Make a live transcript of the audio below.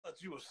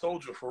thought you a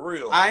soldier for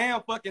real. I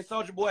am fucking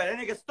Soldier Boy. That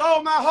nigga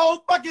stole my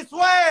whole fucking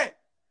swag.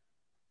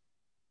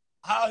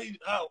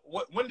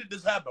 When did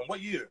this happen?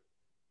 What year?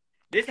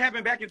 This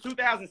happened back in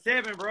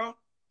 2007, bro.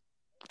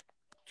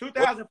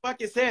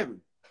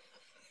 2007.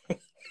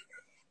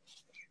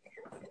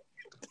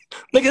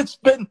 Nigga, it's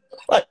been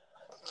like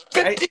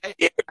 50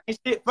 years. Ain't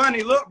shit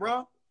funny. Look,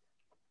 bro.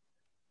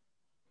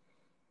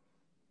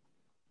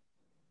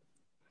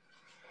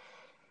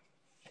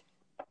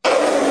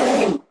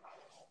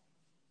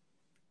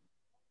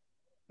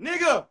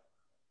 Nigga,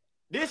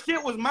 this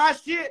shit was my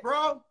shit,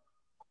 bro.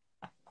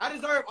 I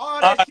deserve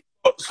all that shit.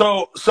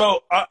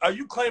 So are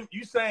you claiming,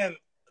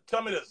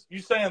 tell me this, you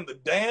saying the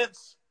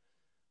dance,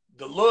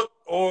 the look,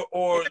 or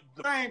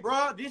the thing,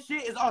 bro? This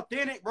shit is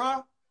authentic,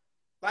 bro.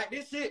 Like,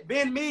 this shit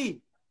been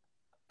me.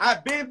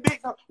 I've been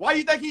big. Why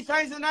you think he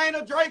changed the name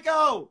to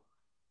Draco?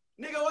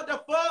 Nigga, what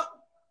the fuck?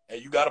 Hey,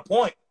 you got a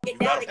point. You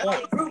got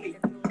a point.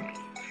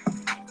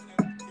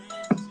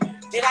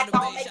 Then I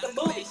don't make a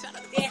movie,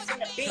 dance in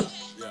the beat,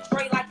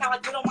 straight like how I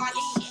get on my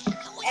knees.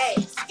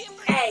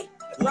 Hey,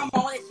 drum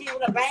on this shit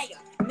with a banger.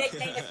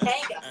 Nickname is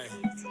Tanga.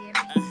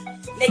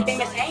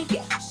 Nickname is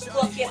Anger.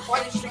 Fuck your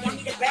party, she give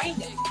me the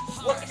banger.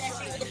 Working that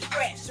shit with the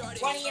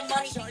stress. Running your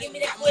money, she give me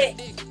the quick.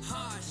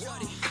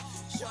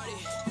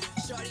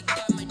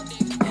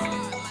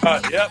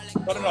 Yep,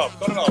 cut it off,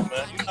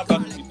 man. You're not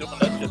about to be doing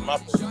that shit in my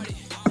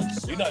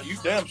face. You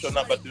damn sure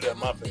not about to do that in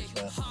my face,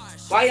 man.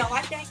 Why you don't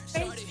like that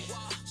face?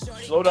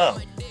 Slow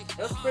down. It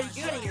looks pretty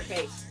good in your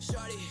face.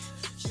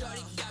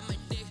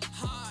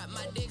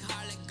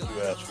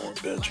 You asked for it,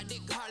 bitch.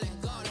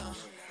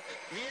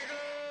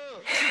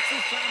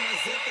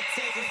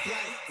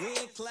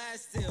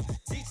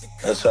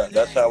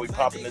 That's how we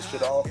popping this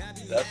shit off.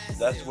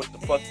 That's what the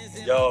fuck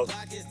y'all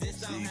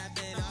see.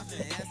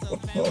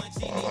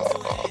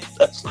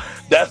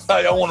 that's how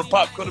y'all want to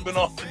pop. Could have been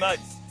off tonight.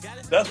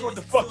 That's what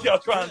the fuck y'all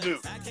trying to do.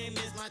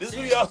 This is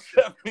who y'all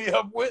set me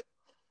up with,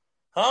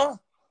 huh?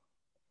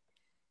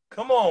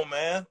 Come on,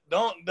 man.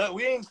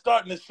 We ain't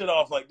starting this shit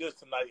off like this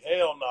tonight.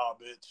 Hell nah,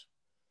 bitch.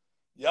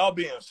 Y'all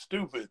being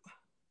stupid.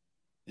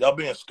 Y'all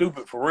being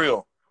stupid for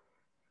real.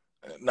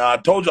 Now, I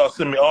told y'all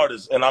send me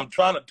artists, and I'm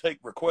trying to take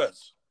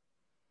requests.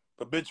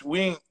 But, bitch, we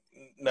ain't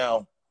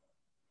now.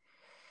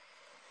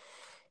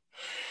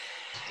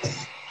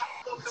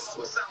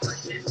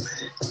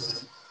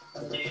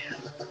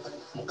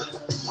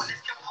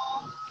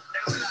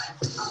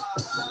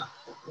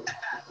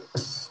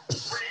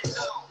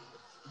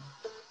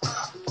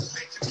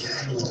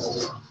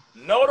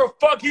 No, the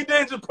fuck he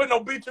didn't just put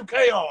no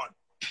B2K on.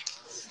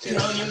 You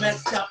know you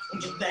messed up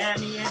when you let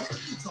me in.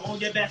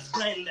 Told your best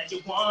friend that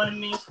you wanted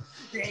me.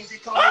 Then you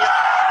called me.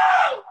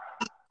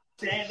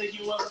 Said that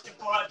you were looking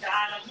for a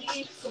guy like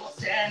me. So I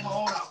said,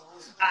 hold on,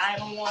 I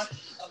don't want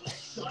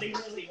unless shorty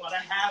really wanna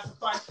have some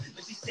fun.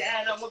 But she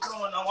said I'm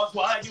going on what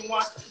you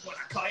want. When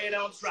I call you,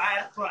 don't try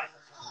to front.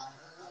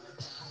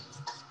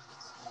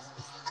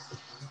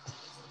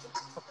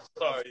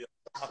 Sorry.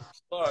 I'm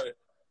sorry.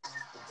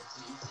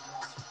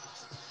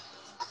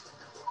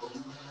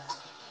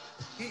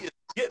 He is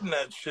getting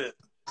that shit.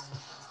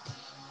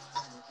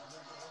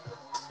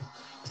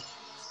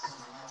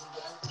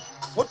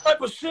 What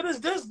type of shit is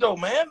this, though,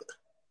 man?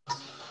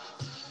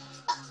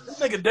 This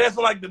nigga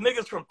dancing like the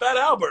niggas from Fat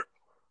Albert.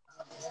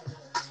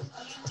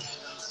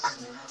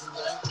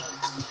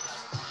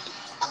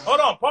 Hold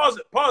on, pause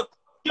it.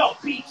 Yo,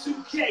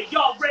 B2K,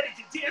 y'all ready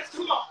to dance?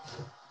 Come on.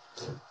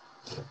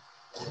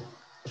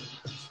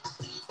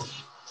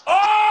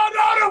 Oh,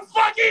 no, the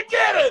fuck he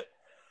did it!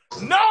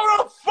 No,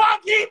 the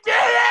fuck he did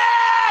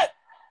it!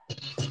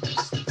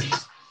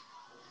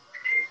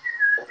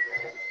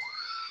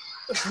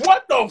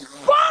 What the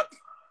fuck?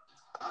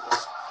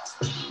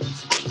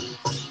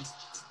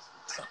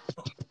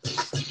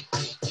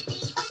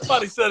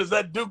 Somebody said, is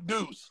that Duke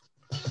Deuce?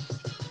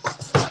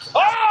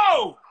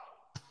 Oh!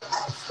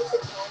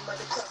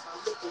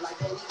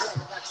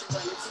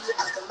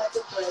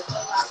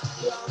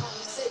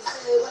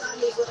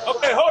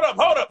 Okay, hold up.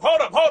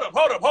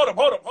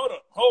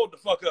 Hold the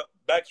fuck up,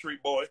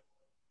 Backstreet Boy.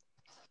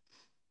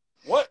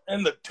 What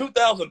in the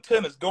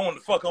 2010 is going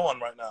the fuck on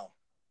right now?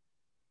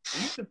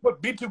 You should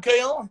put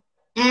B2K on.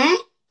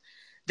 Mm-hmm.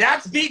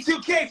 That's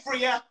B2K for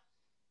ya.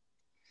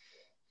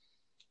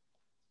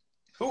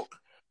 Who?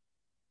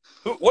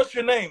 What's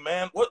your name,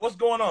 man? What's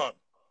going on?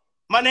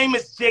 My name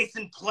is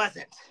Jason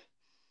Pleasant.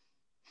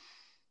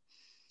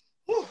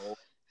 Oh,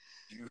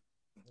 you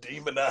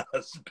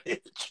demonized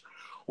bitch.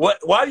 What?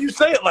 Why do you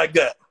say it like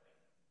that?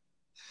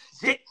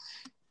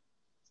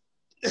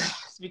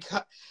 It's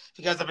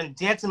because I've been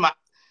dancing my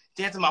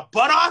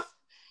butt off.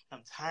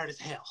 I'm tired as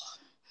hell.